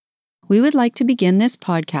We would like to begin this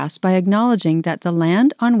podcast by acknowledging that the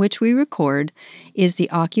land on which we record is the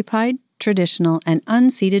occupied, traditional, and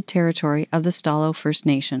unceded territory of the Stalo First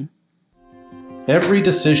Nation. Every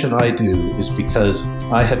decision I do is because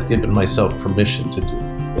I have given myself permission to do.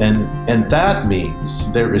 And that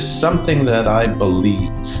means there is something that I believe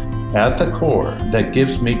at the core that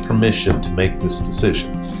gives me permission to make this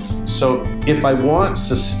decision. So if I want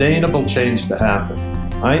sustainable change to happen,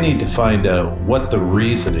 I need to find out what the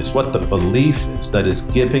reason is, what the belief is that is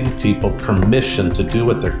giving people permission to do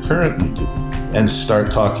what they're currently doing, and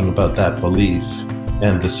start talking about that belief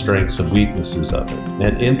and the strengths and weaknesses of it,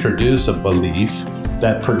 and introduce a belief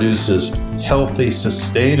that produces healthy,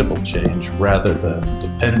 sustainable change rather than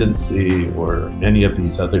dependency or any of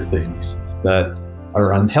these other things that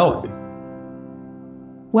are unhealthy.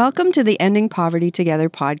 Welcome to the Ending Poverty Together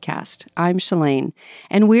podcast. I'm Shelaine,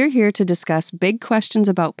 and we're here to discuss big questions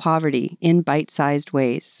about poverty in bite-sized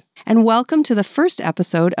ways. And welcome to the first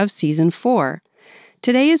episode of Season 4.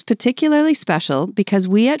 Today is particularly special because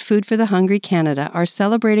we at Food for the Hungry Canada are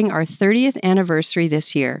celebrating our 30th anniversary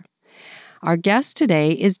this year. Our guest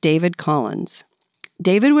today is David Collins.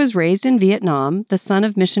 David was raised in Vietnam, the son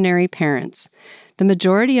of missionary parents. The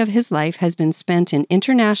majority of his life has been spent in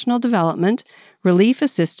international development, relief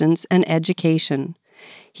assistance, and education.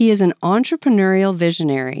 He is an entrepreneurial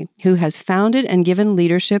visionary who has founded and given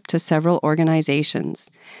leadership to several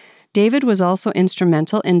organizations. David was also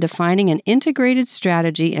instrumental in defining an integrated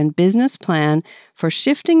strategy and business plan for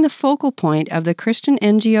shifting the focal point of the Christian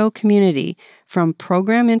NGO community from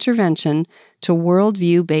program intervention to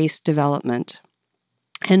worldview-based development.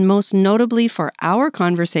 And most notably for our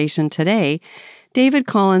conversation today, David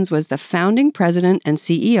Collins was the founding president and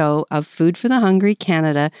CEO of Food for the Hungry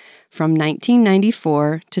Canada from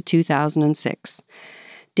 1994 to 2006.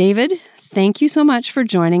 David, thank you so much for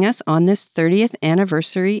joining us on this 30th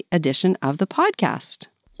anniversary edition of the podcast.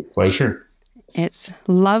 It's a pleasure. It's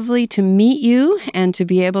lovely to meet you and to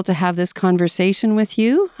be able to have this conversation with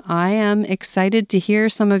you. I am excited to hear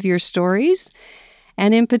some of your stories.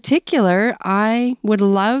 And in particular, I would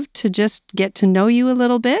love to just get to know you a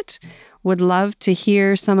little bit. Would love to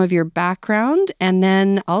hear some of your background, and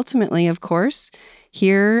then ultimately, of course,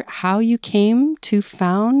 hear how you came to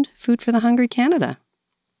found Food for the Hungry Canada.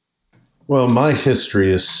 Well, my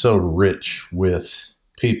history is so rich with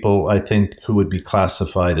people, I think, who would be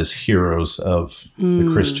classified as heroes of the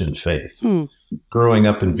Christian faith. Growing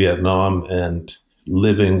up in Vietnam and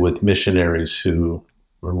living with missionaries who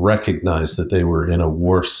recognized that they were in a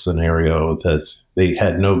worse scenario, that they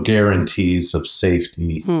had no guarantees of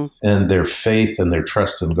safety, and their faith and their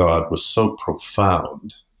trust in God was so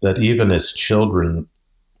profound that even as children,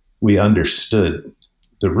 we understood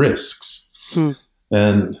the risks.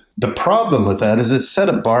 And the problem with that is it set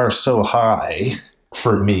a bar so high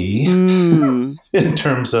for me in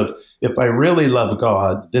terms of, if I really love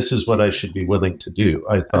God, this is what I should be willing to do.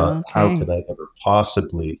 I thought, how could I ever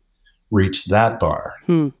possibly reach that bar?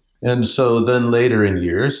 And so then later in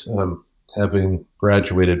years, having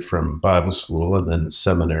graduated from Bible school and then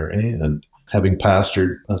seminary and having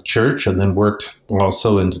pastored a church and then worked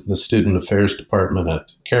also in the student affairs department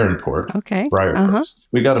at Caronport, Briarcrest,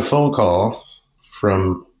 we got a phone call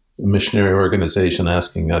from a missionary organization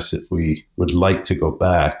asking us if we would like to go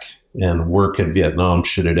back and work in Vietnam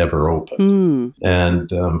should it ever open. And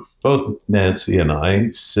both Nancy and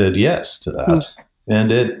I said yes to that.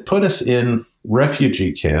 And it put us in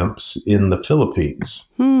refugee camps in the Philippines.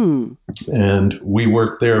 And we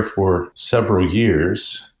worked there for several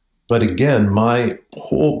years. But again, my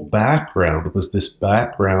whole background was this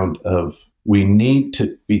background of we need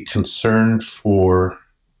to be concerned for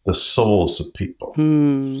the souls of people.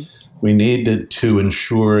 We needed to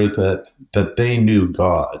ensure that they knew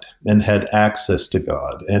God and had access to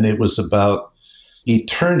God. And it was about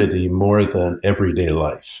eternity more than everyday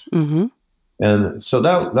life. And so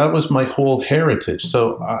that was my whole heritage.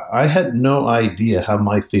 So I had no idea how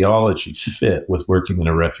my theology fit with working in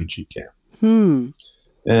a refugee camp.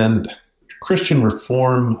 And Christian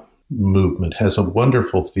Reform movement has a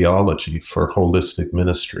wonderful theology for holistic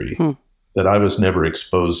ministry that I was never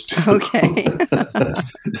exposed to.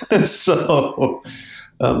 So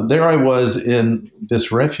there I was in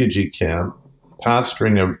this refugee camp,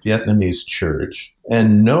 pastoring a Vietnamese church,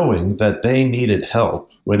 and knowing that they needed help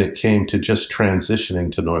when it came to just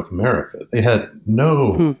transitioning to North America. They had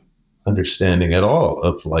no understanding at all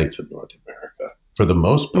of life in North America, for the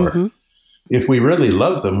most part. If we really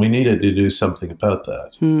loved them, we needed to do something about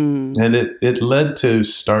that. And it led to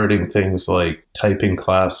starting things like typing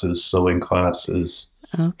classes, sewing classes,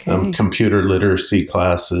 computer literacy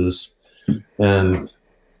classes. And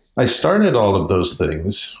I started all of those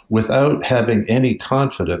things without having any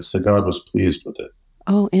confidence that God was pleased with it.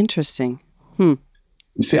 Oh, interesting. You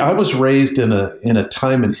see, I was raised in a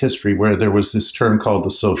time in history where there was this term called the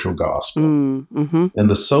social gospel. Mm-hmm. And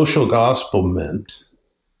the social gospel meant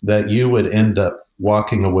that you would end up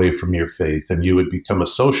walking away from your faith and you would become a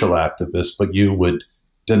social activist, but you would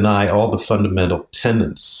deny all the fundamental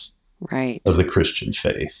tenets Right. of the Christian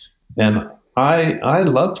faith. And I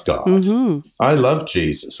love God. Mm-hmm. I love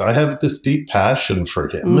Jesus. I have this deep passion for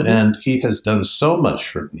him, and he has done so much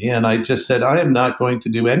for me. And I just said, I am not going to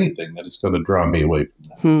do anything that is going to draw me away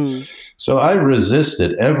from that. So I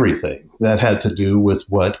resisted everything that had to do with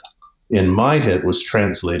what in my head was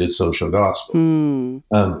translated social gospel.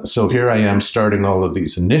 So here I am starting all of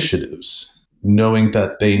these initiatives, knowing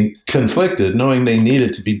that they conflicted, knowing they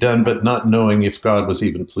needed to be done, but not knowing if God was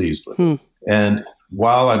even pleased with it. And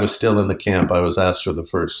while I was still in the camp, I was asked for the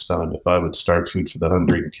first time if I would start Food for the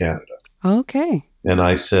Hungry in Canada. Okay. And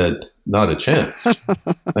I said, not a chance.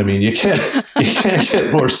 I mean, you can't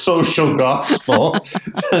get more social gospel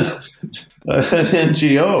than an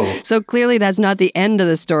NGO. So clearly that's not the end of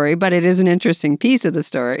the story, but it is an interesting piece of the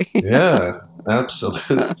story. Yeah,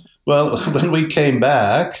 absolutely. Well, when we came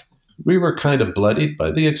back, we were kind of bloodied by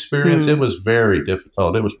the experience. It was very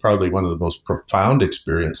difficult. It was probably one of the most profound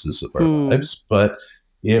experiences of our lives, but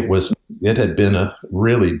it had been a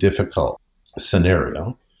really difficult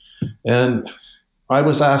scenario. And I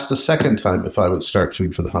was asked a second time if I would start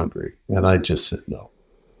Food for the Hungry, and I just said no,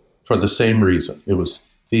 for the same reason. It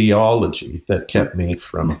was theology that kept me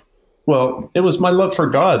from, well, it was my love for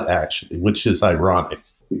God, actually, which is ironic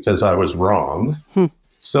because I was wrong.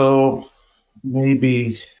 So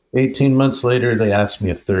maybe 18 months later, they asked me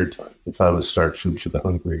a third time if I would start Food for the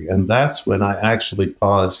Hungry. And that's when I actually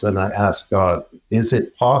paused and I asked God, is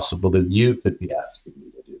it possible that you could be asking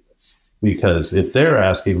me to do this? Because if they're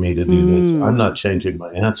asking me to do this, I'm not changing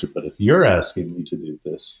my answer. But if you're asking me to do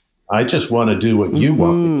this, I just want to do what you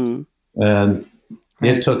want me to do. And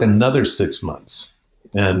it took another 6 months.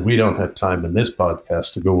 And we don't have time in this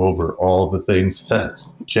podcast to go over all the things that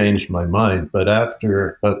changed my mind. But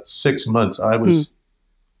after about 6 months, I was...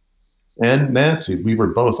 And Nancy, we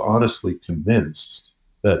were both honestly convinced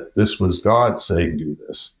that this was God saying, do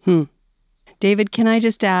this. David, can I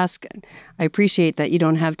just ask, I appreciate that you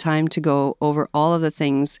don't have time to go over all of the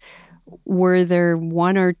things. Were there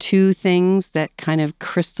one or two things that kind of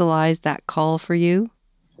crystallized that call for you?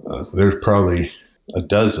 There's probably a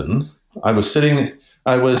dozen. I was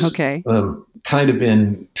kind of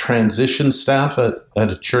in transition staff at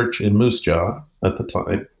a church in Moose Jaw at the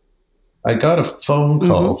time. I got a phone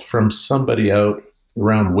call from somebody out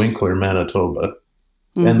around Winkler, Manitoba.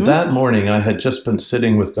 And that morning I had just been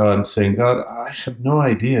sitting with God and saying, God, I have no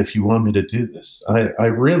idea if you want me to do this. I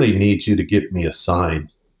really need you to give me a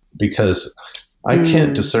sign because I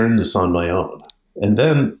can't discern this on my own. And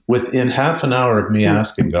then within half an hour of me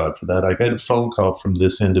asking God for that, I got a phone call from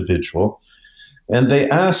this individual. And they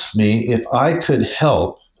asked me if I could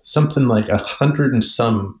help something like 100 and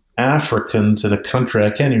some Africans in a country,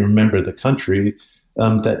 I can't even remember the country,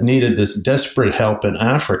 that needed this desperate help in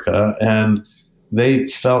Africa, and they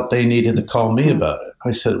felt they needed to call me about it.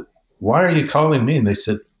 I said, why are you calling me? And they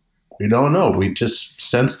said, we don't know. We just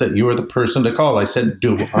sensed that you were the person to call. I said,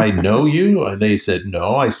 do I know you? And they said,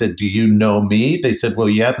 no. I said, do you know me? They said, well,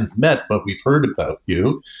 you haven't met, but we've heard about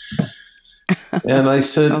you. And I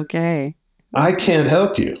said, okay, I can't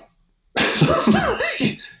help you.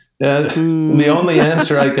 And the only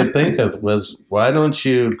answer I could think of was, why don't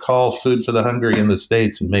you call Food for the Hungry in the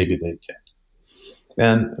States and maybe they can.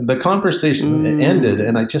 And the conversation ended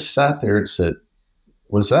and I just sat there and said,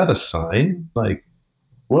 was that a sign? Like,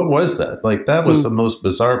 what was that? Like, that was the most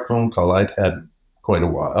bizarre phone call I'd had quite a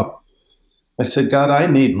while. I said, God, I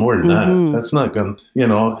need more than that. That's not going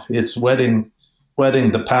to, it's wetting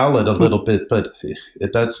the palate a little bit, but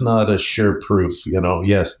that's not a sure proof,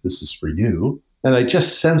 yes, this is for you. And I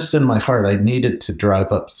just sensed in my heart I needed to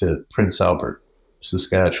drive up to Prince Albert,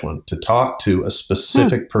 Saskatchewan, to talk to a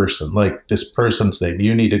specific person, like this person's name.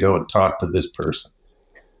 You need to go and talk to this person.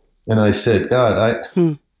 And I said, God,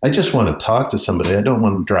 I just want to talk to somebody. I don't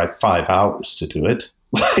want to drive 5 hours to do it.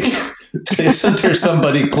 Like, isn't there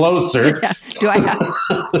somebody closer? Yeah. Do I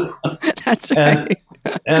have? That's right.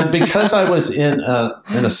 And because I was in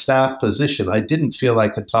a staff position, I didn't feel I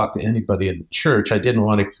could talk to anybody in the church. I didn't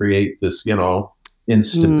want to create this,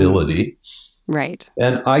 instability. Right.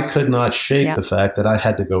 And I could not shake the fact that I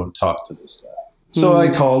had to go and talk to this guy. So I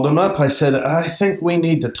called him up. I said, I think we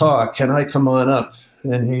need to talk. Can I come on up?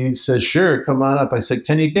 And he said, sure, come on up. I said,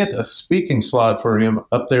 can you get a speaking slot for him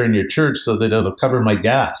up there in your church so that it'll cover my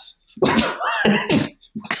gas?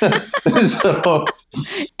 So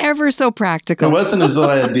ever so practical. It wasn't as though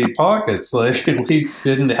I had deep pockets. Like, we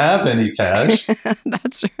didn't have any cash.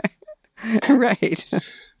 That's right. Right.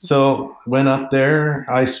 So went up there,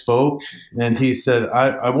 I spoke, and he said,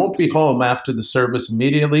 I won't be home after the service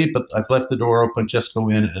immediately, but I've left the door open. Just go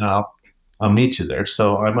in and I'll meet you there.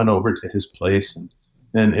 So I went over to his place,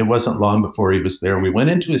 and it wasn't long before he was there. We went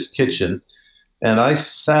into his kitchen, and I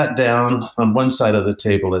sat down on one side of the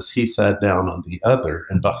table as he sat down on the other.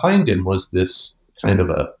 And behind him was this kind of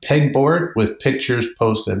a pegboard with pictures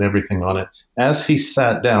posted and everything on it. As he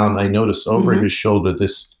sat down, I noticed over his shoulder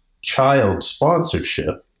this child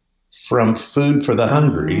sponsorship from Food for the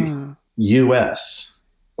Hungry, U.S.,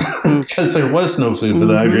 because there was no Food for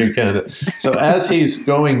the Hungry in Canada. So as he's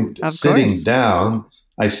sitting down,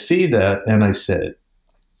 I see that and I said,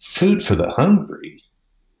 Food for the Hungry?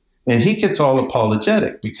 And he gets all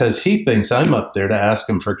apologetic because he thinks I'm up there to ask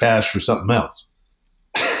him for cash for something else.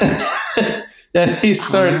 And he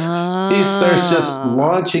starts just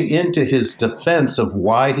launching into his defense of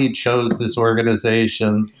why he chose this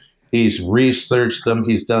organization. He's researched them.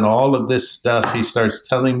 He's done all of this stuff. He starts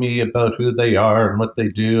telling me about who they are and what they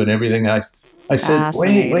do and everything. I said,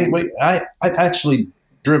 wait. I've actually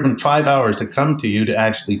driven 5 hours to come to you to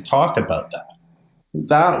actually talk about that.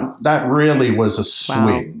 That really was a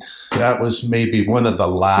swing. Wow. That was maybe one of the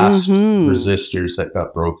last resistors that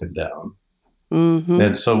got broken down.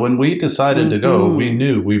 And so when we decided to go, we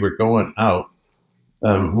knew we were going out.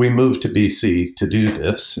 We moved to BC to do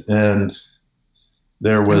this, and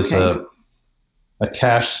there was a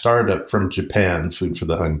cash startup from Japan, Food for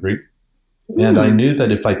the Hungry. And I knew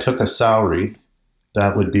that if I took a salary,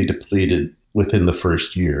 that would be depleted within the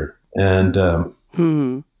first year. And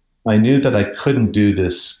I knew that I couldn't do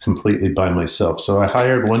this completely by myself. So I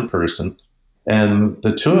hired one person, and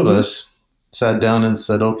the two of us sat down and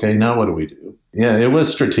said, okay, now what do we do? Yeah, it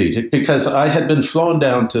was strategic because I had been flown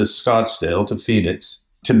down to Scottsdale, to Phoenix,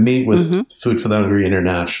 to meet with Food for the Hungry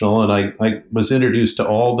International. And I was introduced to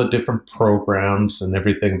all the different programs and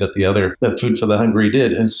everything that Food for the Hungry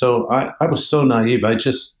did. And so I was so naive. I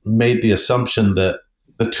just made the assumption that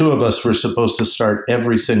the two of us were supposed to start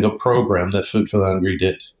every single program that Food for the Hungry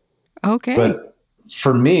did. Okay. But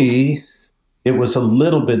for me, it was a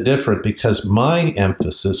little bit different because my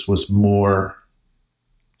emphasis was more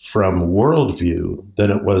from worldview than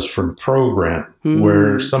it was from program,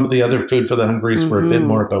 where some of the other Food for the Hungries were a bit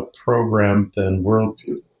more about program than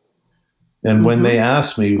worldview. And when they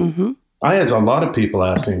asked me, I had a lot of people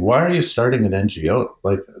ask me, why are you starting an NGO?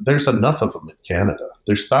 Like, there's enough of them in Canada.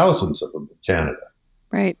 There's thousands of them in Canada.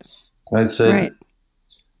 Right. I said,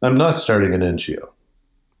 I'm not starting an NGO.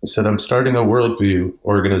 I said, I'm starting a worldview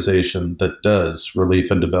organization that does relief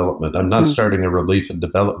and development. I'm not starting a relief and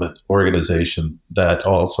development organization that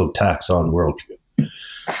also tacks on worldview.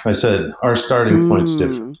 I said, our starting point's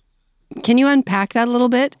different. Can you unpack that a little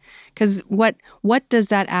bit? Because what does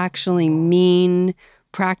that actually mean?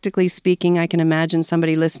 Practically speaking, I can imagine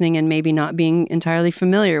somebody listening and maybe not being entirely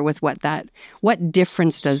familiar with what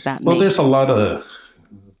difference does that make? Well, there's a lot of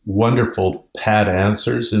wonderful pat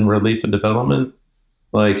answers in relief and development.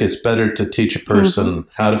 Like, it's better to teach a person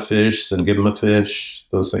how to fish than give them a fish,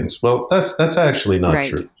 those things. Well, that's actually not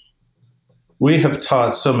true. We have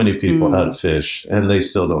taught so many people how to fish, and they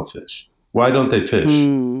still don't fish. Why don't they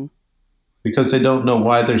fish? Because they don't know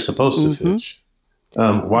why they're supposed to fish.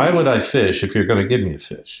 Why would I fish if you're going to give me a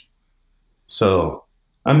fish? So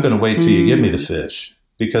I'm going to wait till you give me the fish,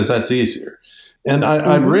 because that's easier. And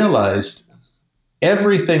I realized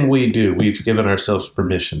everything we do, we've given ourselves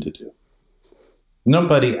permission to do.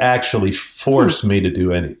 Nobody actually forced me to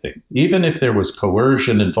do anything. Even if there was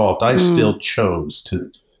coercion involved, I still chose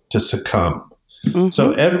to succumb.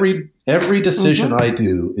 So every decision I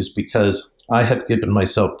do is because I have given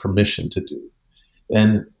myself permission to do.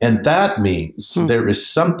 And that means there is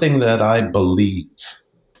something that I believe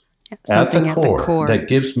at the core that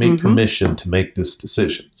gives me permission to make this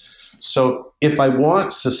decision. So if I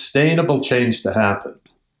want sustainable change to happen,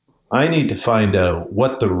 I need to find out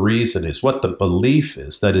what the reason is, what the belief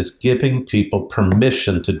is that is giving people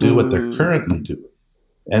permission to do what they're currently doing,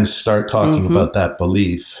 and start talking about that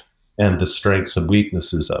belief and the strengths and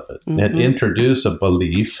weaknesses of it, and introduce a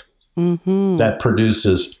belief that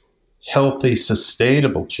produces healthy,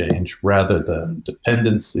 sustainable change rather than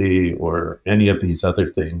dependency or any of these other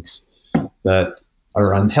things that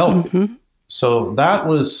are unhealthy. So that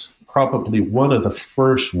was probably one of the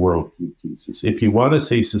first worldview pieces. If you want to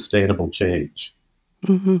see sustainable change,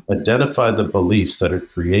 identify the beliefs that are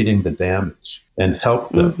creating the damage and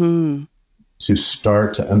help them to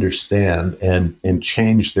start to understand and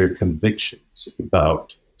change their convictions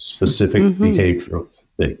about specific behavioral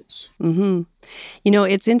things. You know,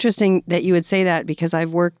 it's interesting that you would say that because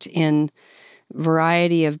I've worked in a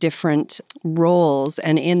variety of different roles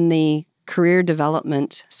and in the career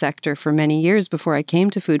development sector for many years before I came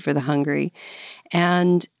to Food for the Hungry.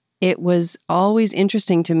 And it was always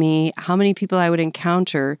interesting to me how many people I would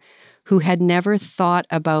encounter who had never thought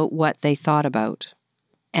about what they thought about.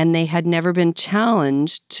 And they had never been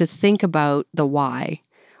challenged to think about the why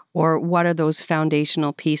or what are those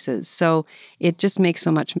foundational pieces. So it just makes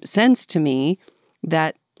so much sense to me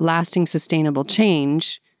that lasting sustainable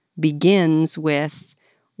change begins with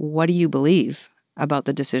what do you believe about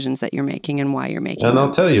the decisions that you're making and why you're making them. And them.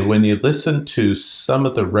 I'll tell you, when you listen to some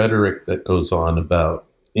of the rhetoric that goes on about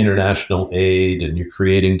international aid and you're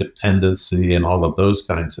creating dependency and all of those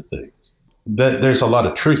kinds of things, there's a lot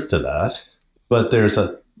of truth to that, but there's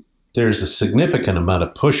a significant amount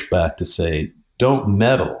of pushback to say, don't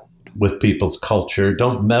meddle with people's culture,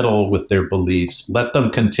 don't meddle with their beliefs, let them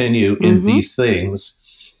continue in these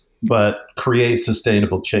things, but create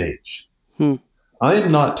sustainable change. I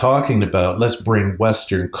am not talking about let's bring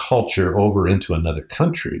Western culture over into another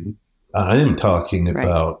country. I am talking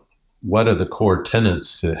about what are the core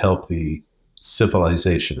tenets to healthy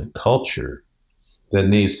civilization and culture that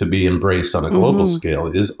needs to be embraced on a global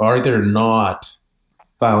scale. Are there not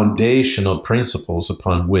foundational principles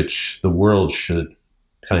upon which the world should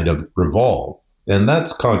kind of revolve? And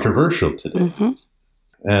that's controversial today.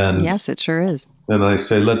 And yes, it sure is. And I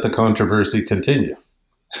say, let the controversy continue.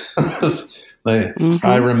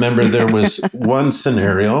 I remember there was one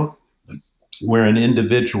scenario where an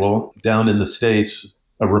individual down in the States,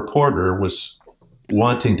 a reporter, was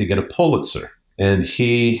wanting to get a Pulitzer. And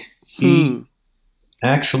he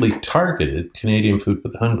actually targeted Canadian Food for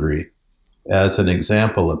the Hungry as an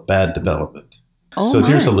example of bad development.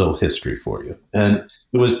 Here's a little history for you. And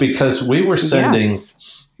it was because we were sending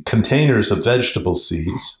containers of vegetable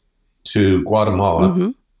seeds to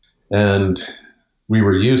Guatemala, and we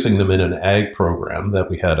were using them in an ag program that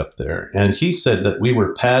we had up there. And he said that we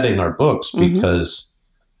were padding our books because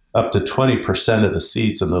up to 20% of the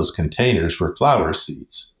seeds in those containers were flower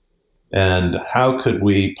seeds. And how could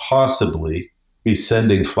we possibly be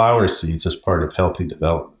sending flower seeds as part of healthy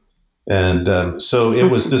development? And so it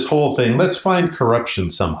was this whole thing, let's find corruption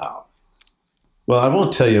somehow. Well, I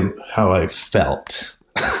won't tell you how I felt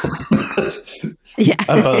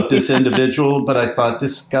about this individual, but I thought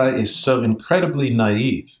this guy is so incredibly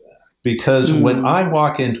naive because when I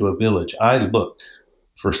walk into a village, I look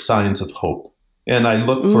for signs of hope. And I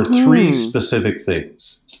look for three specific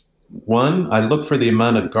things. One, I look for the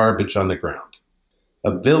amount of garbage on the ground.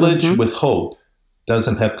 A village with hope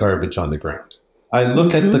doesn't have garbage on the ground. I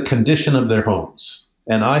look at the condition of their homes,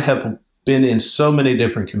 and I have been in so many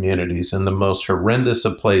different communities in the most horrendous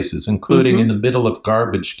of places, including in the middle of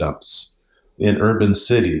garbage dumps in urban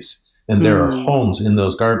cities. And there are homes in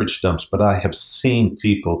those garbage dumps, but I have seen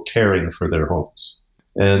people caring for their homes.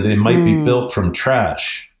 And they might be built from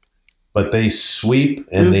trash, but they sweep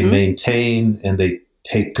and they maintain and they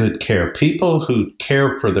take good care. People who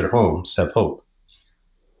care for their homes have hope.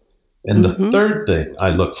 And the third thing I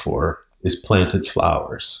look for is planted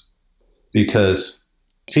flowers, because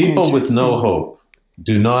people with no hope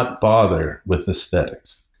do not bother with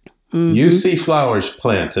aesthetics. You see flowers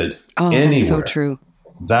planted anywhere. That's so true.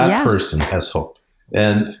 That person has hope.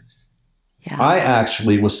 And I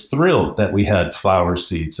actually was thrilled that we had flower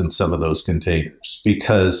seeds in some of those containers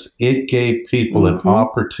because it gave people an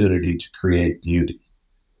opportunity to create beauty.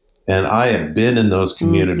 And I have been in those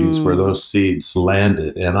communities where those seeds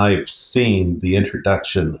landed, and I've seen the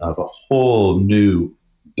introduction of a whole new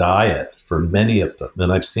diet for many of them.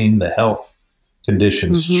 And I've seen the health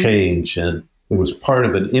conditions change, and it was part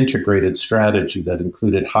of an integrated strategy that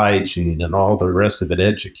included hygiene and all the rest of it,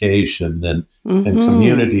 education and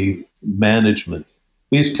community management.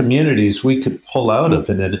 These communities we could pull out of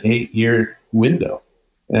in an 8-year window.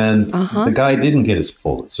 And the guy didn't get his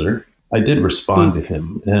Pulitzer. I did respond to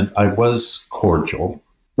him, and I was cordial.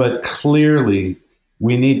 But clearly,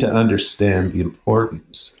 we need to understand the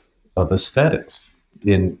importance of aesthetics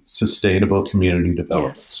in sustainable community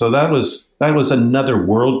development. So that was another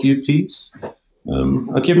worldview piece.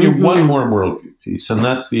 I'll give you one more worldview piece, and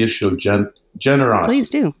that's the issue of generosity. Please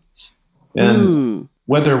do. And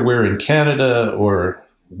whether we're in Canada or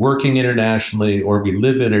working internationally or we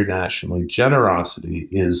live internationally, generosity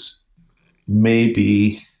is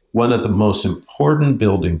maybe one of the most important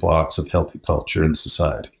building blocks of healthy culture and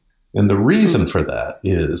society. And the reason for that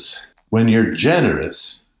is when you're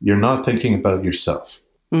generous, you're not thinking about yourself.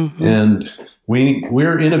 And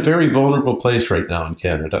we're in a very vulnerable place right now in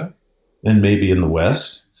Canada and maybe in the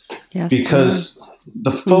West, because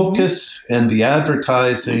the focus and the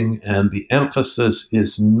advertising and the emphasis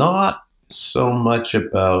is not so much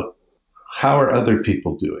about how are other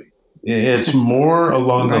people doing. It's more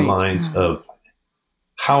along the lines of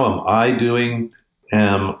how am I doing?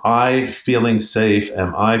 Am I feeling safe?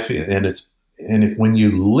 Am I feeling? When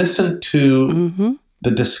you listen to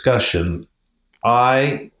the discussion,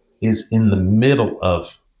 I is in the middle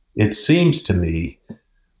of. It seems to me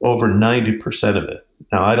over 90% of it.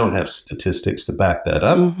 Now, I don't have statistics to back that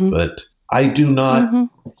up, but I do not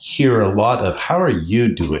hear a lot of how are you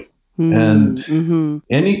doing? And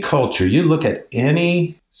any culture, you look at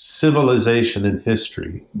any civilization in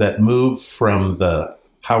history that moved from the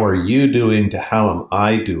how are you doing to how am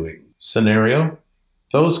I doing scenario,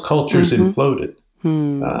 those cultures imploded.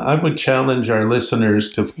 I would challenge our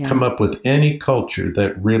listeners to come up with any culture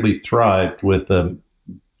that really thrived with the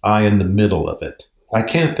I in the middle of it. I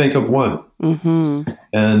can't think of one.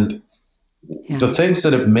 And the things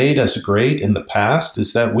that have made us great in the past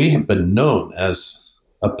is that we have been known as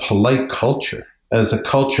a polite culture, as a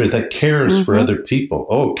culture that cares for other people.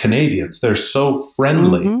 Oh, Canadians, they're so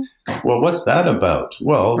friendly. Well, what's that about?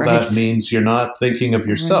 Well, that means you're not thinking of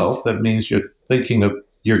yourself. That means you're thinking of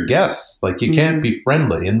your guests. Like you can't be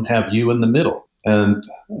friendly and have you in the middle. And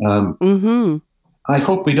I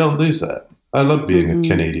hope we don't lose that. I love being a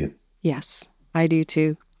Canadian. Yes, I do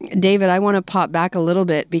too. David, I want to pop back a little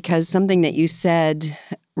bit because something that you said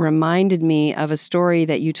reminded me of a story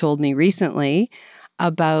that you told me recently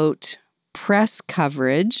about press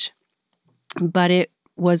coverage, but it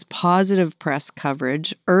was positive press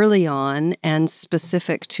coverage early on and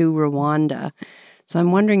specific to Rwanda. So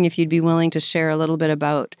I'm wondering if you'd be willing to share a little bit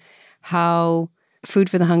about how Food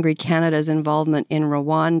for the Hungry Canada's involvement in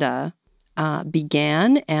Rwanda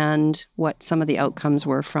began and what some of the outcomes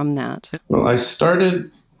were from that. Well, I started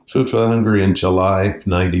Food for the Hungry in July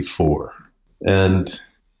 94, and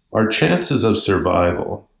our chances of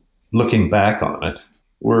survival, looking back on it,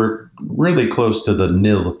 were really close to the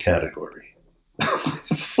nil category.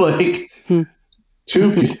 It's like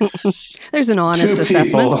There's an honest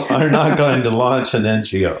assessment. People are not going to launch an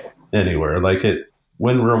NGO anywhere. Like it,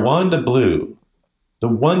 when Rwanda blew, the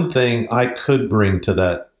one thing I could bring to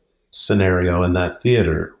that scenario in that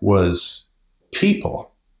theater was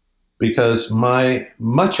people, because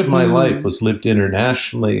much of my life was lived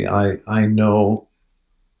internationally. I know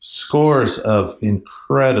scores of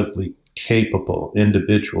incredibly capable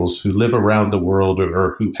individuals who live around the world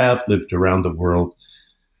or who have lived around the world.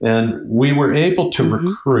 And we were able to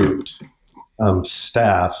recruit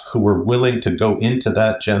staff who were willing to go into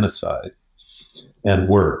that genocide and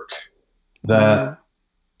work that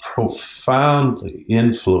profoundly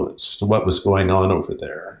influenced what was going on over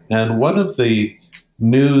there. And one of the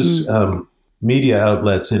news media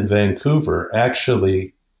outlets in Vancouver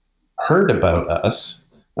actually heard about us.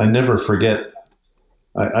 I never forget,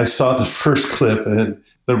 I saw the first clip, and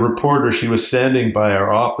the reporter, she was standing by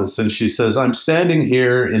our office, and she says, "I'm standing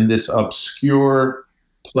here in this obscure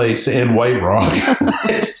place in White Rock."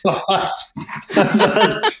 I thought,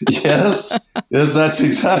 yes, that's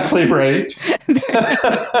exactly right.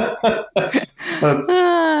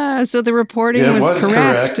 So the reporting was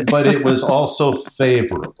correct. But it was also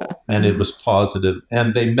favorable, and it was positive.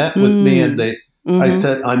 And they met with me, and I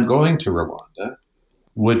said, "I'm going to Rwanda.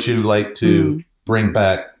 Would you like to bring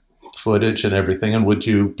back footage and everything, and would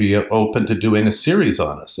you be open to doing a series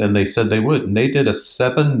on us?" And they said they would. And they did a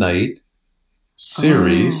 7-night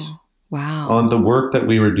series on the work that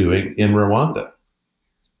we were doing in Rwanda.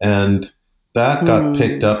 And that got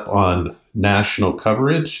picked up on national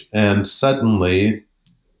coverage, and suddenly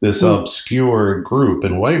this obscure group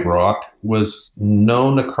in White Rock was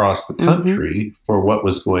known across the country for what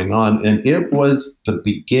was going on. And it was the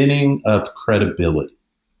beginning of credibility.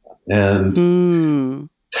 And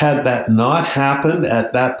had that not happened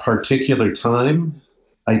at that particular time,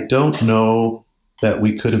 I don't know that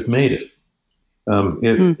we could have made it.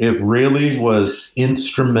 It really was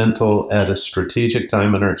instrumental at a strategic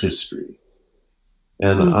time in our history.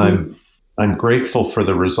 And I'm grateful for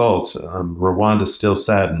the results. Rwanda still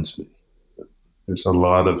saddens me. There's a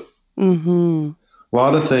lot of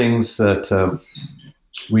things that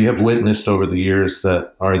we have witnessed over the years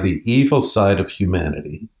that are the evil side of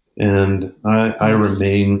humanity. And I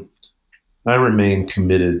remain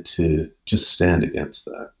committed to just stand against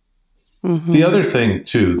that. The other thing,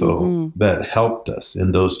 too, though, that helped us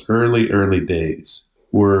in those early days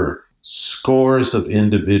were scores of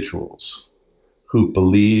individuals who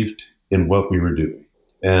believed in what we were doing.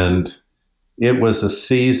 And it was a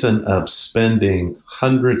season of spending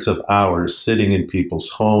hundreds of hours sitting in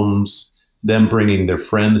people's homes, them bringing their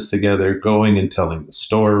friends together, going and telling the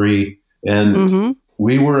story, And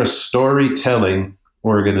we were a storytelling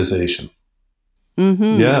organization.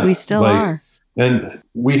 Yeah. We still are. And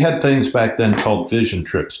we had things back then called vision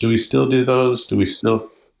trips. Do we still do those? Do we still?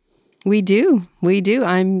 We do.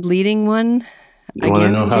 I'm leading one You want to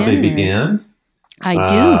know how they began? I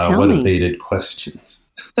do. Tell what me. a baited questions.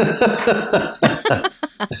 Thanks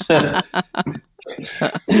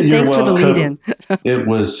for the lead in. It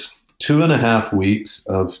was 2.5 weeks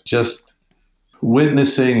of just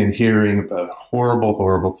witnessing and hearing about horrible,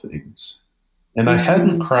 horrible things. And I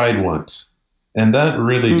hadn't cried once. And that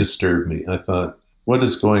really disturbed me. I thought, what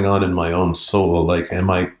is going on in my own soul? Like,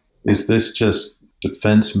 is this just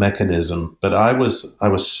defense mechanism? But I was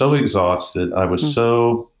so exhausted. I was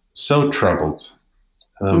so troubled.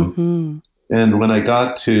 And when I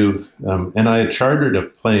got to, and I had chartered a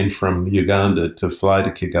plane from Uganda to fly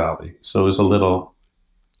to Kigali. So it was a little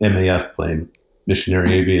MAF plane,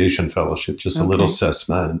 Missionary Aviation Fellowship, just a little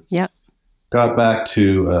Cessna. And got back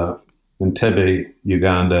to Entebbe,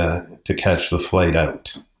 Uganda, to catch the flight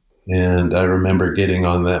out. And I remember getting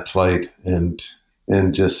on that flight and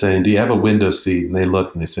just saying, do you have a window seat? And they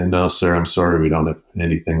look and they say, no, sir, I'm sorry, we don't have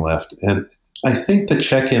anything left. And I think the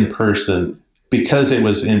check-in person, because it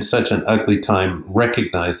was in such an ugly time,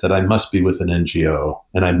 recognized that I must be with an NGO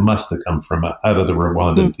and I must have come from out of the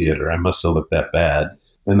Rwandan theater. I must have looked that bad.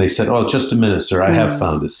 And they said, oh, just a minute, sir, I have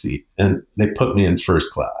found a seat. And they put me in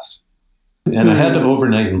first class. And I had to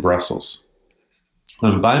overnight in Brussels.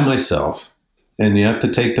 I'm by myself, and you have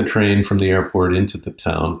to take the train from the airport into the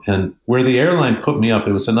town. And where the airline put me up,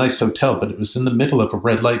 it was a nice hotel, but it was in the middle of a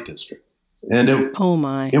red light district. And it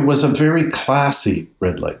was a very classy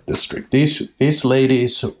red light district. These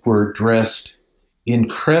ladies were dressed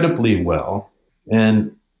incredibly well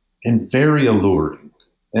and very alluring.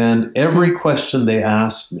 And every question they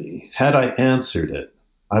asked me, had I answered it,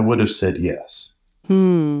 I would have said yes.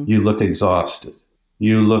 You look exhausted.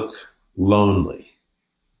 You look lonely.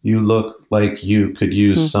 You look like you could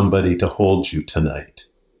use somebody to hold you tonight.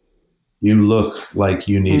 You look like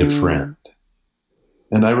you need a friend.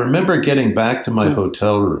 And I remember getting back to my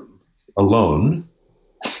hotel room alone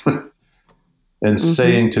and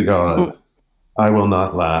saying to God, I will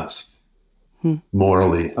not last.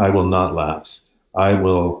 Morally, I will not last. I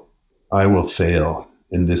will fail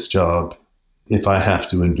in this job if I have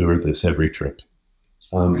to endure this every trip.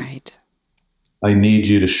 Right. I need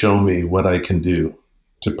you to show me what I can do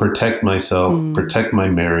to protect myself, protect my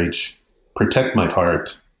marriage, protect my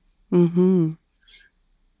heart. And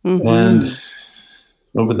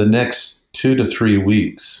over the next 2 to 3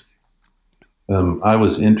 weeks, I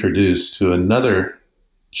was introduced to another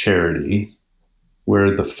charity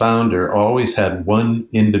where the founder always had one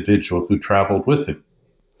individual who traveled with him.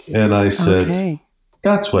 And I said,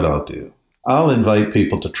 that's what I'll do. I'll invite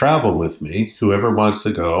people to travel with me. Whoever wants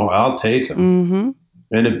to go, I'll take them.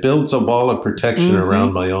 And it builds a wall of protection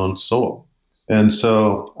around my own soul. And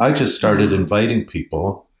so I just started inviting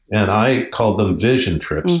people, and I called them vision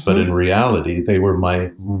trips, but in reality, they were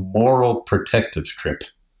my moral protective trip.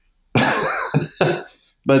 But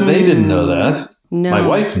they didn't know that. No. My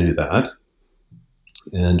wife knew that,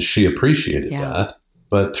 and she appreciated that.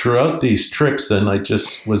 But throughout these trips, then I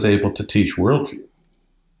just was able to teach worldview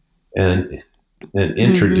and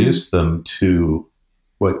introduce them to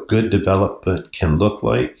what good development can look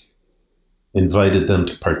like, invited them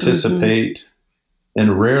to participate,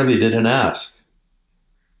 and rarely didn't ask.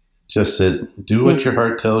 Just said, do what your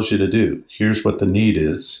heart tells you to do. Here's what the need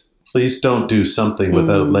is. Please don't do something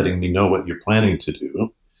without letting me know what you're planning to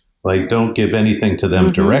do. Like, don't give anything to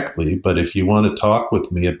them directly, but if you want to talk with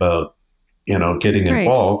me about, getting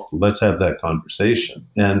involved, let's have that conversation.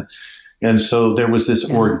 And so there was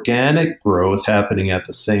this organic growth happening at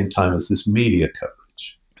the same time as this media coverage.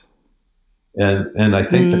 And I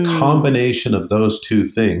think the combination of those two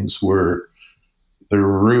things were the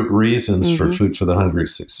root reasons for Food for the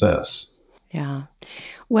Hungry's success. Yeah.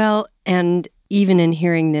 Well, and even in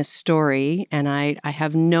hearing this story, and I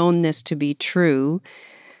have known this to be true,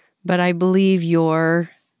 but I believe your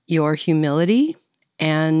humility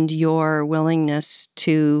and your willingness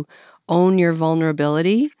to own your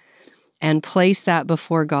vulnerability and place that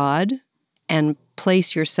before God and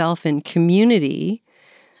place yourself in community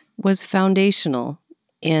was foundational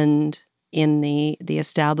in the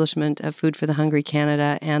establishment of Food for the Hungry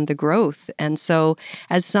Canada and the growth. And so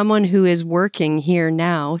as someone who is working here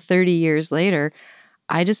now, 30 years later,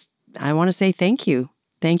 I want to say thank you.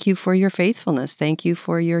 Thank you for your faithfulness. Thank you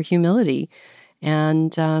for your humility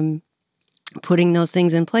and putting those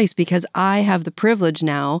things in place, because I have the privilege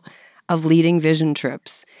now of leading vision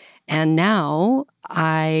trips. And now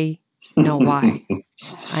I know why.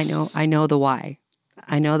 I know the why.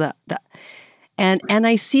 I know that. And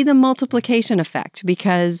I see the multiplication effect,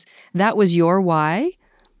 because that was your why,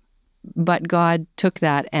 but God took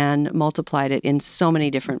that and multiplied it in so many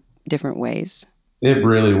different ways. It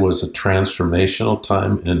really was a transformational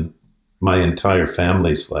time in my entire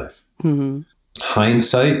family's life. Mm-hmm.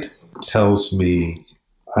 Hindsight tells me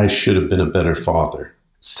I should have been a better father.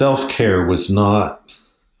 Self-care was not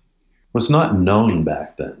known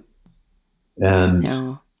back then. And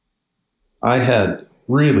No. I had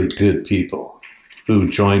really good people who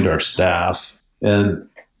joined our staff. And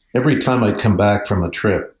every time I'd come back from a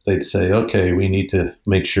trip, they'd say, okay, we need to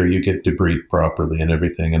make sure you get debriefed properly and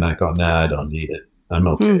everything. And I go, nah, I don't need it. I'm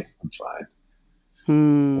okay. I'm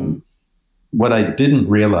fine. What I didn't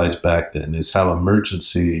realize back then is how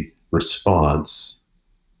emergency response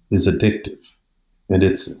is addictive. And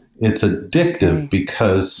it's addictive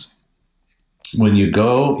because when you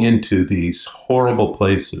go into these horrible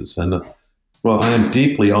places, and well, I am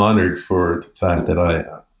deeply honored for the fact that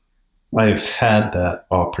I have had that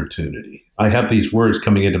opportunity. I have these words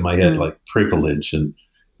coming into my head like privilege, and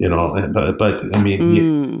but I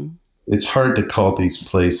mean, it's hard to call these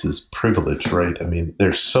places privilege, right? I mean,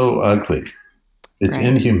 they're so ugly. It's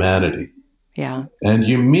inhumanity. Yeah. And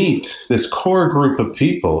you meet this core group of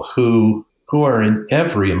people who are in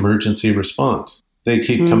every emergency response. They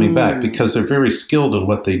keep coming back because they're very skilled in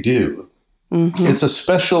what they do. Mm-hmm. It's a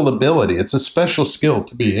special ability. It's a special skill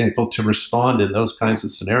to be able to respond in those kinds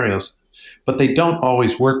of scenarios. But they don't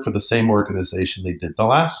always work for the same organization they did the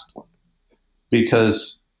last one,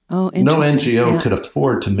 because no NGO could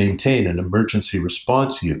afford to maintain an emergency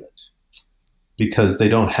response unit, because they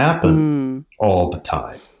don't happen all the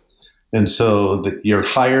time. And so you're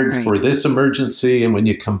hired for this emergency, and when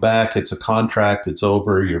you come back, it's a contract, it's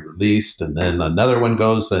over, you're released, and then another one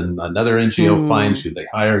goes, and another NGO finds you, they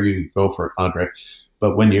hire you, you go for a contract.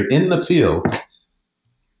 But when you're in the field,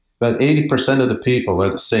 about 80% of the people are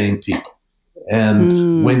the same people.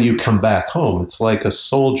 And when you come back home, it's like a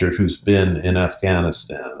soldier who's been in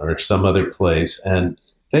Afghanistan or some other place, and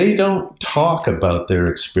they don't talk about their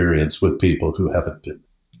experience with people who haven't been,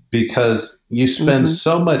 because you spend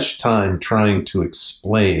so much time trying to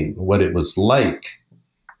explain what it was like.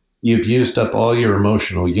 You've used up all your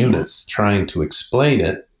emotional units trying to explain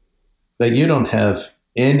it, that you don't have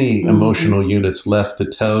any emotional units left to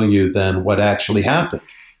tell you then what actually happened.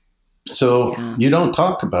 So you don't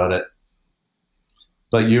talk about it,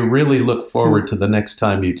 but you really look forward to the next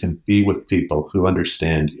time you can be with people who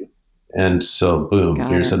understand you. And so, boom,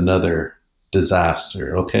 here's another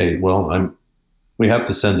disaster. Okay, well, we have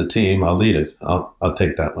to send a team. I'll lead it. I'll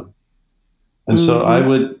take that one. And so I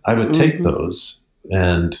would take those,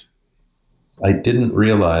 and I didn't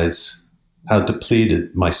realize how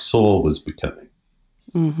depleted my soul was becoming.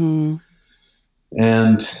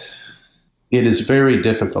 And it is very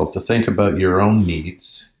difficult to think about your own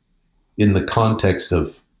needs in the context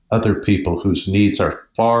of other people whose needs are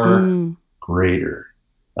far greater.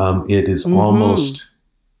 It is almost,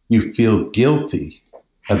 you feel guilty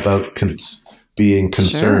about being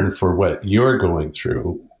concerned for what you're going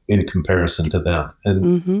through in comparison to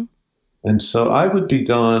them. And so I would be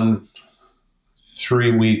gone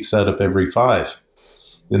 3 weeks out of every 5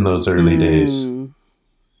 in those early days.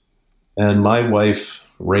 And my wife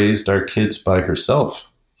raised our kids by herself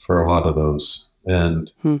for a lot of those.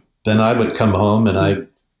 And then I would come home, and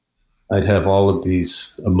I'd have all of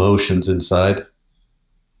these emotions inside.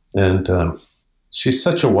 And she's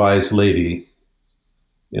such a wise lady.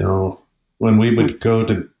 You know, when we would go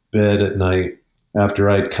to bed at night after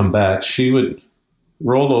I'd come back, she would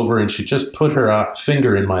roll over and she'd just put her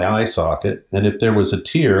finger in my eye socket. And if there was a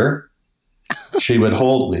tear, she would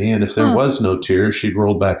hold me. And if there was no tear, she'd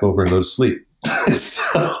roll back over and go to sleep.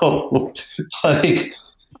 So, like,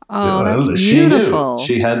 that's beautiful.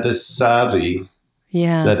 She had this savvy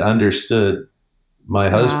that understood my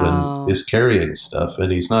husband is carrying stuff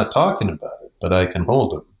and he's not talking about it, but I can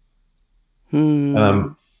hold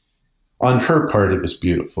him. On her part, it was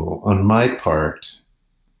beautiful. On my part,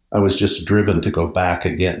 I was just driven to go back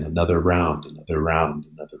again, another round.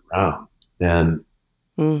 And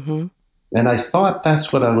and I thought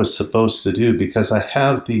that's what I was supposed to do, because I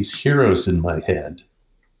have these heroes in my head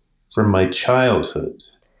from my childhood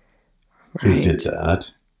who did that.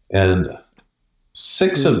 And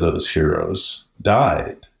 6 of those heroes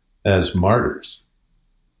died as martyrs.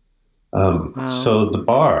 So the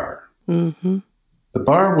bar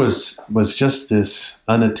was just this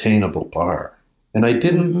unattainable bar. And I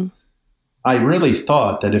really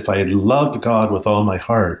thought that if I had loved God with all my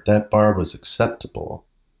heart, that bar was acceptable.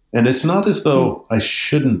 And it's not as though I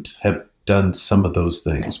shouldn't have done some of those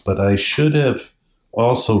things, but I should have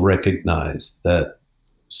also recognized that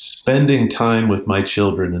spending time with my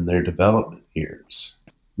children in their development years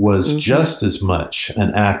was just as much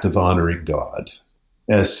an act of honoring God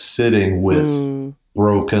as sitting with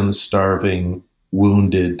broken, starving,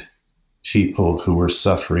 wounded people who were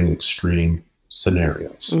suffering extreme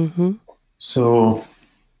scenarios. So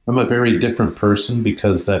I'm a very different person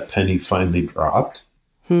because that penny finally dropped.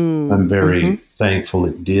 I'm very thankful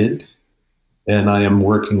it did. And I am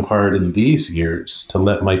working hard in these years to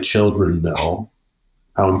let my children know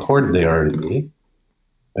how important they are to me.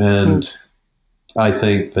 And I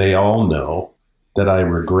think they all know that I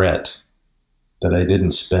regret that I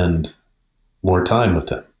didn't spend more time with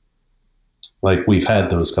them. Like, we've had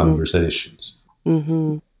those conversations.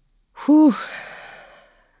 Whew.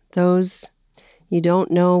 Those, you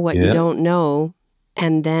don't know what you don't know.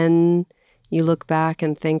 And then you look back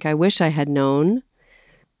and think, I wish I had known.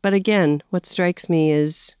 But again, what strikes me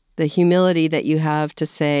is the humility that you have to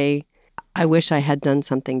say, I wish I had done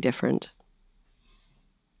something different.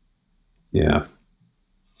 Yeah.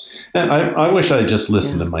 And I wish I had just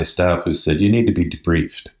listened to my staff who said, you need to be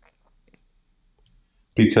debriefed.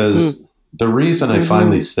 Because the reason I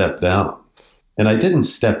finally stepped down, and I didn't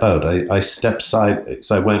step out, I stepped sideways.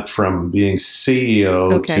 I went from being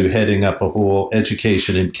CEO to heading up a whole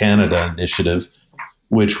Education in Canada initiative,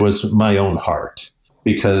 which was my own heart.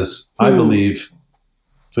 Because I believe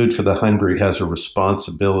Food for the Hungry has a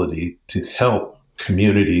responsibility to help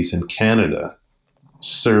communities in Canada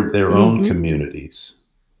serve their own communities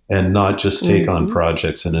and not just take on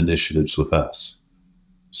projects and initiatives with us.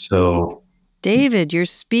 So, David, you're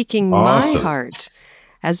speaking my heart.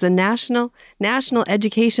 As the national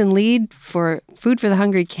education lead for Food for the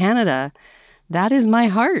Hungry Canada, that is my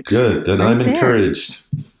heart. Good, and I'm encouraged.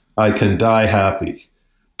 I can die happy.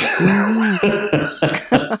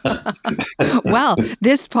 Wow,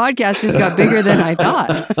 this podcast just got bigger than I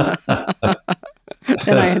thought,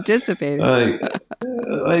 than I anticipated.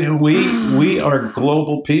 We are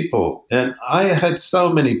global people, and I had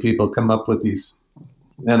so many people come up with these,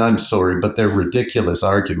 and I'm sorry, but they're ridiculous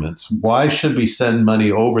arguments. Why should we send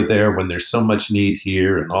money over there when there's so much need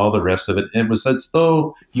here and all the rest of it? It was as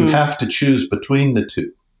though you have to choose between the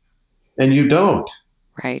two, and you don't.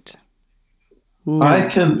 Right. No, I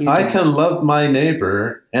can love my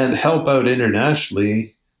neighbor and help out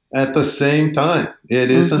internationally at the same time. It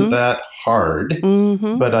isn't that hard,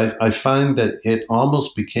 but I find that it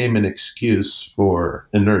almost became an excuse for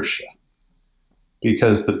inertia,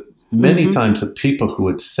 because many times the people who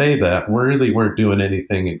would say that really weren't doing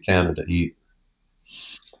anything in Canada either.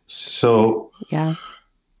 So,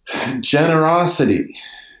 generosity.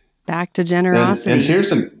 Back to generosity. And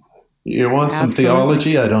here's you want some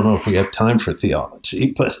theology? I don't know if we have time for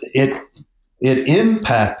theology, but it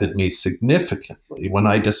impacted me significantly when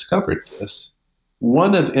I discovered this.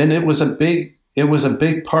 And it was a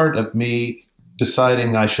big part of me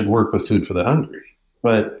deciding I should work with Food for the Hungry.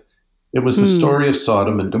 But it was the story of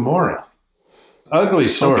Sodom and Gomorrah. Ugly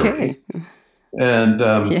story. Okay. And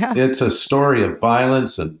it's a story of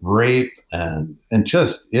violence and rape and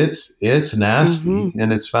just it's nasty,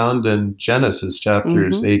 and it's found in Genesis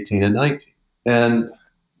chapters 18 and 19. And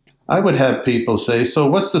I would have people say, so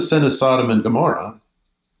what's the sin of Sodom and Gomorrah?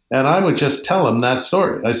 And I would just tell them that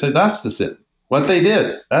story. I said, that's the sin. What they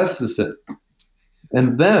did, that's the sin.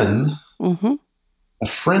 And then a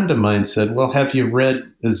friend of mine said, well, have you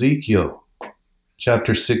read Ezekiel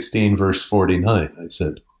chapter 16, verse 49? I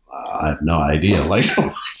said, I have no idea. Right.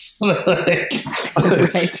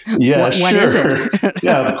 Yeah, what sure. Is it?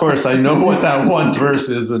 Yeah, of course. I know what that one verse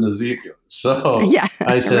is in Ezekiel. So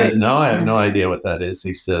I said, no, I have no idea what that is.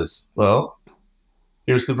 He says, well,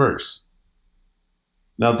 here's the verse.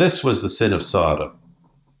 Now, this was the sin of Sodom.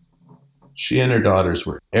 She and her daughters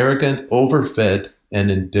were arrogant, overfed,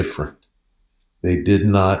 and indifferent. They did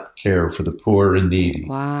not care for the poor and needy.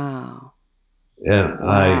 Wow. And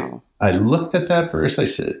I looked at that verse. I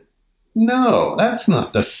said, no, that's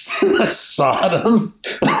not the sin of Sodom.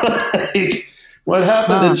 What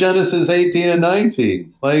happened in Genesis 18 and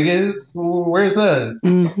 19? Where's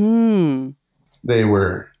that? They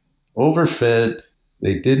were overfed.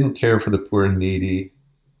 They didn't care for the poor and needy.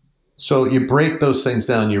 So you break those things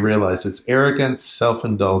down, you realize it's arrogance,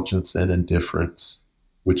 self-indulgence, and indifference,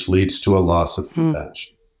 which leads to a loss of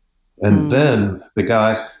compassion. And then the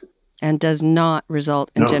guy... And does not result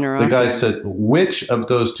in generosity. The guy said, which of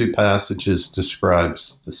those two passages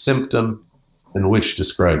describes the symptom and which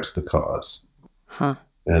describes the cause?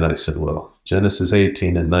 And I said, well, Genesis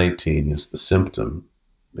 18 and 19 is the symptom,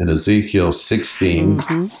 and Ezekiel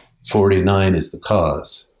 16, 49 is the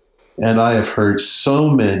cause. And I have heard so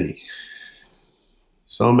many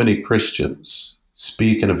Christians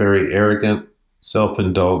speak in a very arrogant,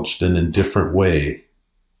 self-indulged in a different way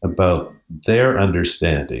about their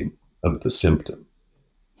understanding of the symptom.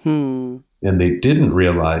 And they didn't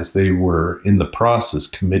realize they were in the process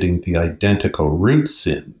committing the identical root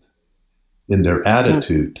sin in their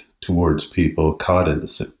attitude towards people caught in the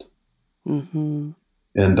symptom.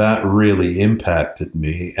 And that really impacted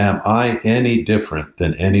me. Am I any different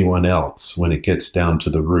than anyone else when it gets down to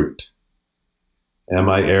the root? Am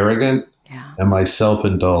I arrogant? Yeah. Am I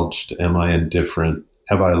self-indulged? Am I indifferent?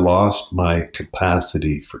 Have I lost my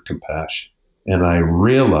capacity for compassion? And I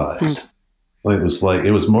realized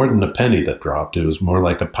it was more than a penny that dropped. It was more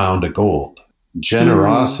like a pound of gold.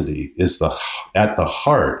 Generosity is at the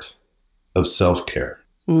heart of self-care.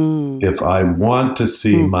 If I want to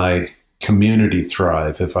see my community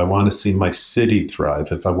thrive, if I want to see my city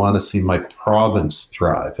thrive, if I want to see my province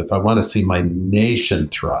thrive, if I want to see my nation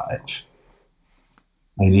thrive,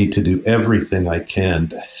 I need to do everything I can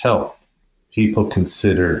to help people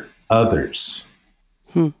consider others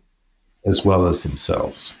as well as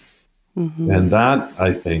themselves. And that,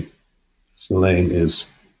 I think, Shelaine, is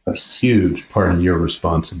a huge part of your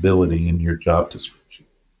responsibility in your job description.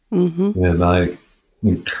 And I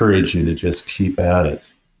encourage you to just keep at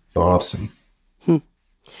it. It's awesome.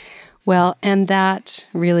 Well, and that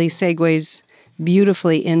really segues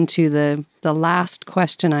beautifully into the last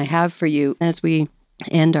question I have for you as we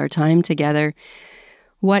end our time together.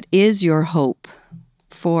 What is your hope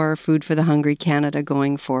for Food for the Hungry Canada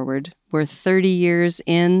going forward? We're 30 years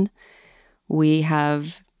in. We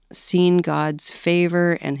have seen God's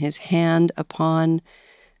favor and his hand upon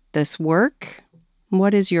this work.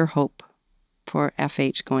 What is your hope for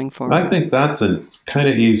FH going forward? I think that's a kind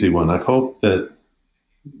of easy one. I hope that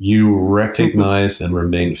you recognize and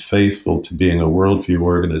remain faithful to being a worldview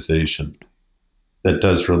organization that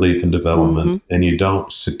does relief and development, and you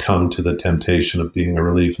don't succumb to the temptation of being a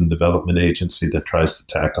relief and development agency that tries to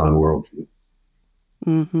tack on worldview.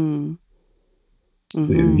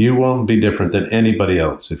 You won't be different than anybody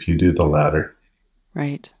else if you do the latter.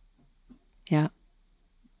 Right. Yeah.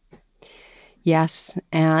 Yes.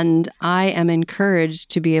 And I am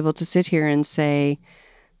encouraged to be able to sit here and say,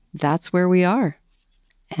 that's where we are.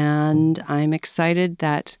 And I'm excited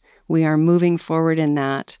that we are moving forward in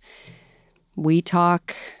that. We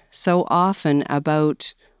talk so often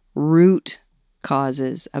about root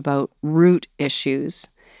causes, about root issues,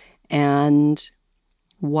 and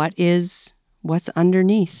what's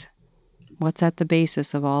underneath? What's at the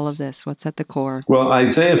basis of all of this? What's at the core? Well,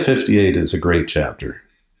 Isaiah 58 is a great chapter.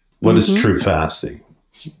 What is true fasting?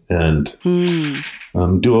 And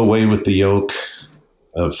do away with the yoke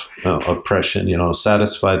of oppression,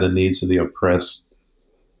 satisfy the needs of the oppressed.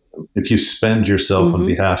 If you spend yourself on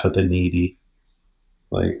behalf of the needy,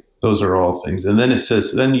 like those are all things. And then it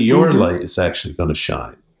says, then your light is actually going to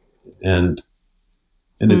shine. And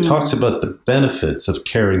it talks about the benefits of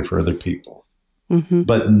caring for other people,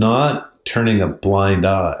 but not turning a blind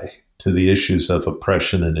eye to the issues of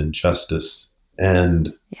oppression and injustice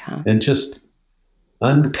and just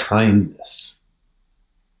unkindness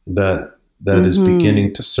that is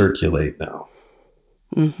beginning to circulate now.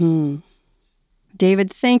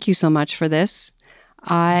 David, thank you so much for this.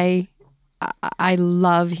 I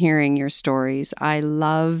love hearing your stories. I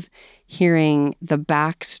love hearing the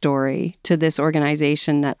backstory to this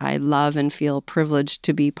organization that I love and feel privileged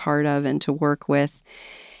to be part of and to work with.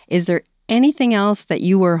 Is there anything else that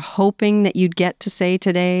you were hoping that you'd get to say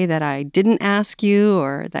today that I didn't ask you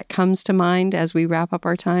or that comes to mind as we wrap up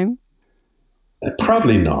our time?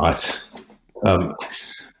 Probably not. The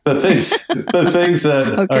things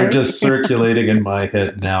that are just circulating in my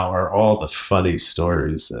head now are all the funny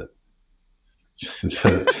stories that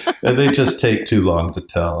and they just take too long to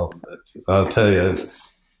tell. But I'll tell you,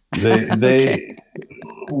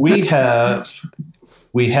 we had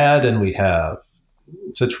and we have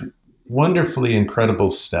such wonderfully incredible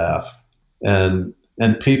staff and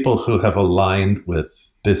people who have aligned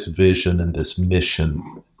with this vision and this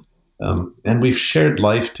mission, and we've shared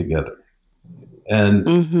life together, and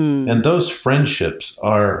those friendships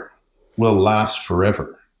will last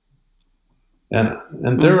forever.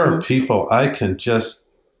 And there are people I can just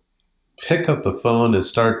pick up the phone and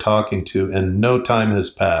start talking to, and no time has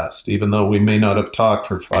passed, even though we may not have talked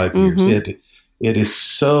for 5 years. It is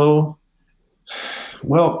so,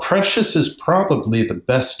 well, precious is probably the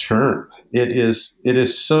best term. It is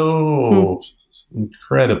so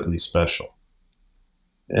incredibly special.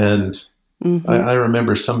 And I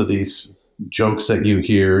remember some of these jokes that you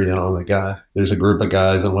hear, there's a group of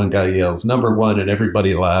guys and one guy yells number 1 and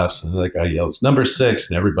everybody laughs, and the guy yells number 6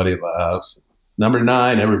 and everybody laughs, number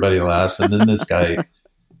 9 everybody laughs, and then this guy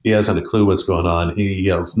he hasn't a clue what's going on. He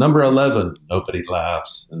yells, "Number 11." Nobody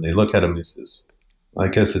laughs. And they look at him and he says, "I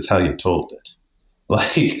guess it's how you told it."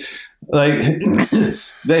 Like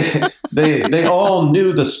they all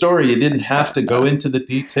knew the story. You didn't have to go into the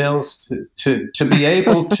details to be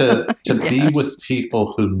able to be with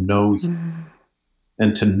people who know you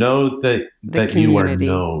and to know that you are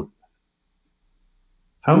known.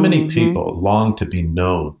 How many people long to be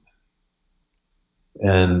known?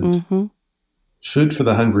 And Food for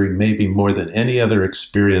the Hungry, maybe more than any other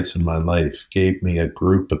experience in my life, gave me a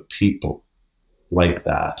group of people like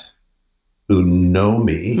that who know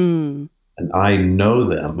me and I know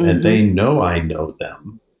them and they know I know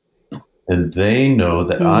them and they know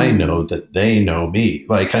that I know that they know me.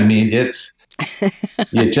 Like, I mean, it's,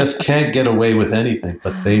 you just can't get away with anything,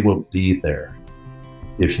 but they will be there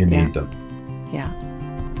if you need them. Yeah.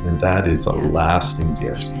 And that is a lasting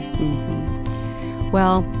gift.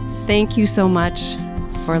 Well, thank you so much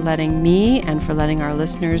for letting me and for letting our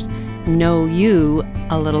listeners know you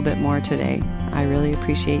a little bit more today. I really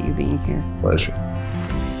appreciate you being here. Pleasure.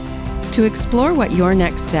 To explore what your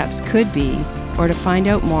next steps could be, or to find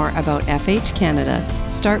out more about FH Canada,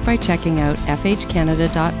 start by checking out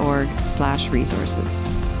fhcanada.org/resources.